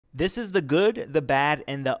This is the good, the bad,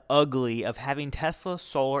 and the ugly of having Tesla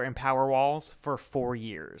Solar and Powerwalls for 4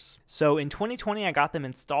 years. So in 2020, I got them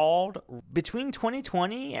installed. Between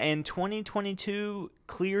 2020 and 2022,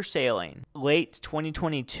 clear sailing. Late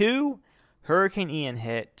 2022, Hurricane Ian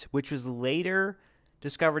hit, which was later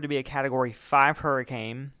discovered to be a Category 5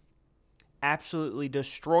 hurricane. Absolutely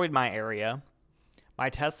destroyed my area. My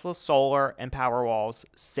Tesla Solar and Powerwalls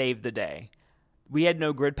saved the day. We had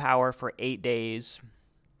no grid power for 8 days.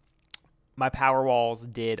 My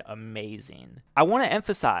Powerwalls did amazing. I want to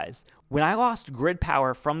emphasize, when I lost grid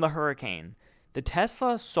power from the hurricane, the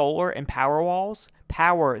Tesla Solar and Powerwalls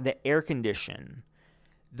power the air condition,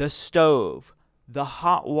 the stove, the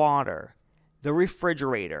hot water, the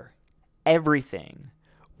refrigerator, everything.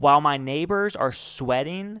 While my neighbors are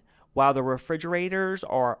sweating, while the refrigerators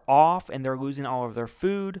are off and they're losing all of their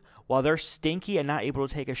food, while they're stinky and not able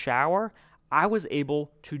to take a shower, I was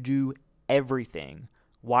able to do everything.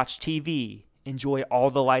 Watch TV, enjoy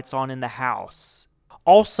all the lights on in the house.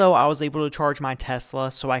 Also, I was able to charge my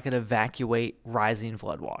Tesla so I could evacuate rising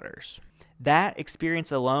floodwaters. That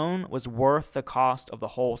experience alone was worth the cost of the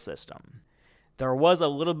whole system. There was a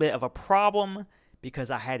little bit of a problem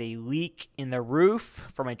because I had a leak in the roof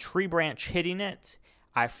from a tree branch hitting it.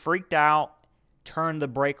 I freaked out, turned the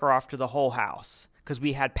breaker off to the whole house. Because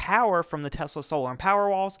we had power from the Tesla Solar and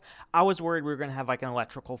Powerwalls, I was worried we were going to have like an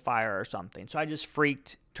electrical fire or something. So I just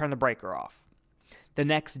freaked, turned the breaker off. The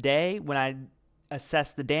next day, when I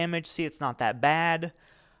assessed the damage, see it's not that bad,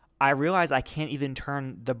 I realized I can't even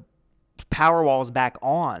turn the Powerwalls back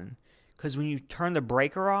on. Because when you turn the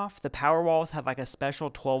breaker off, the Powerwalls have like a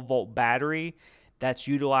special 12-volt battery that's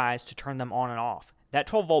utilized to turn them on and off. That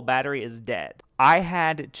 12-volt battery is dead. I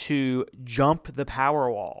had to jump the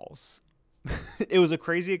Powerwalls. It was a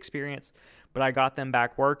crazy experience, but I got them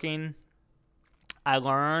back working. I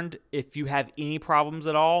learned if you have any problems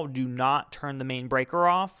at all, do not turn the main breaker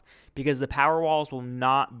off because the Powerwalls will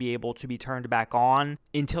not be able to be turned back on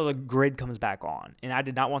until the grid comes back on. And I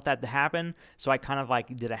did not want that to happen, so I kind of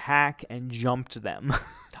like did a hack and jumped them.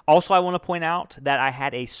 Also, I want to point out that I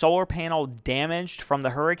had a solar panel damaged from the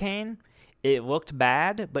hurricane. It looked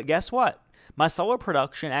bad, but guess what? My solar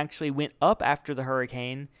production actually went up after the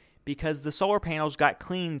hurricane because the solar panels got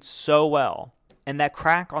cleaned so well. And that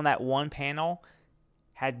crack on that one panel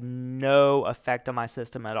had no effect on my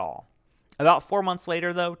system at all. About 4 months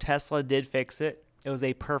later, though, Tesla did fix it. It was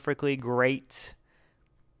a perfectly great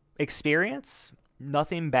experience.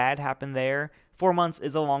 Nothing bad happened there. 4 months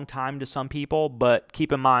is a long time to some people, but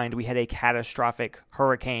keep in mind we had a catastrophic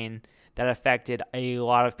hurricane that affected a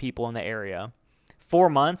lot of people in the area. 4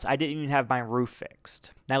 months, I didn't even have my roof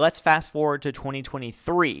fixed. Now let's fast forward to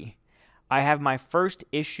 2023. I have my first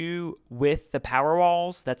issue with the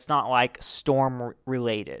Powerwalls that's not like storm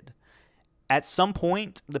related. At some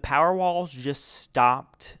point, the Powerwalls just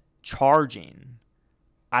stopped charging.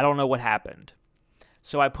 I don't know what happened.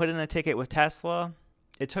 So I put in a ticket with Tesla.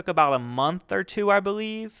 It took about a month or two, I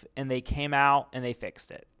believe, and they came out and they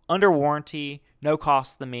fixed it. Under warranty, no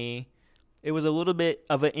cost to me. It was a little bit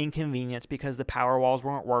of an inconvenience because the Powerwalls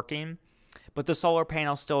weren't working, but the solar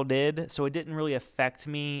panel still did, so it didn't really affect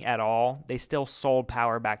me at all. They still sold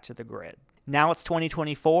power back to the grid. Now it's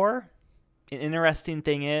 2024. An interesting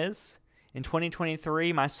thing is, in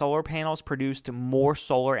 2023, my solar panels produced more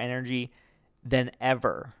solar energy than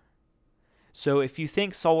ever. So if you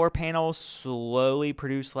think solar panels slowly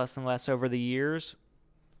produce less and less over the years,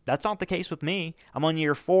 that's not the case with me. I'm on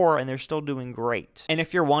year 4 and they're still doing great. And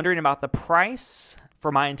if you're wondering about the price,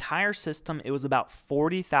 for my entire system, it was about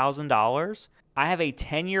 $40,000. I have a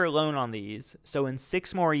 10-year loan on these, so in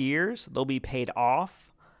 6 more years, they'll be paid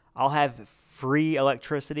off. I'll have free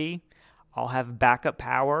electricity. I'll have backup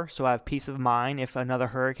power, so I have peace of mind if another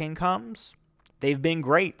hurricane comes. They've been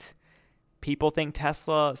great. People think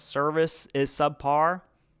Tesla service is subpar.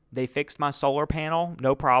 They fixed my solar panel,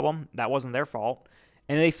 no problem. That wasn't their fault.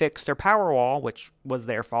 And they fixed their Powerwall, which was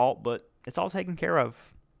their fault, but it's all taken care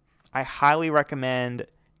of. I highly recommend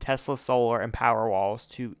Tesla Solar and Powerwalls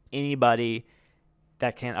to anybody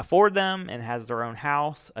that can afford them and has their own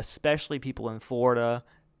house, especially people in Florida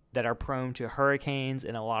that are prone to hurricanes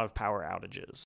and a lot of power outages.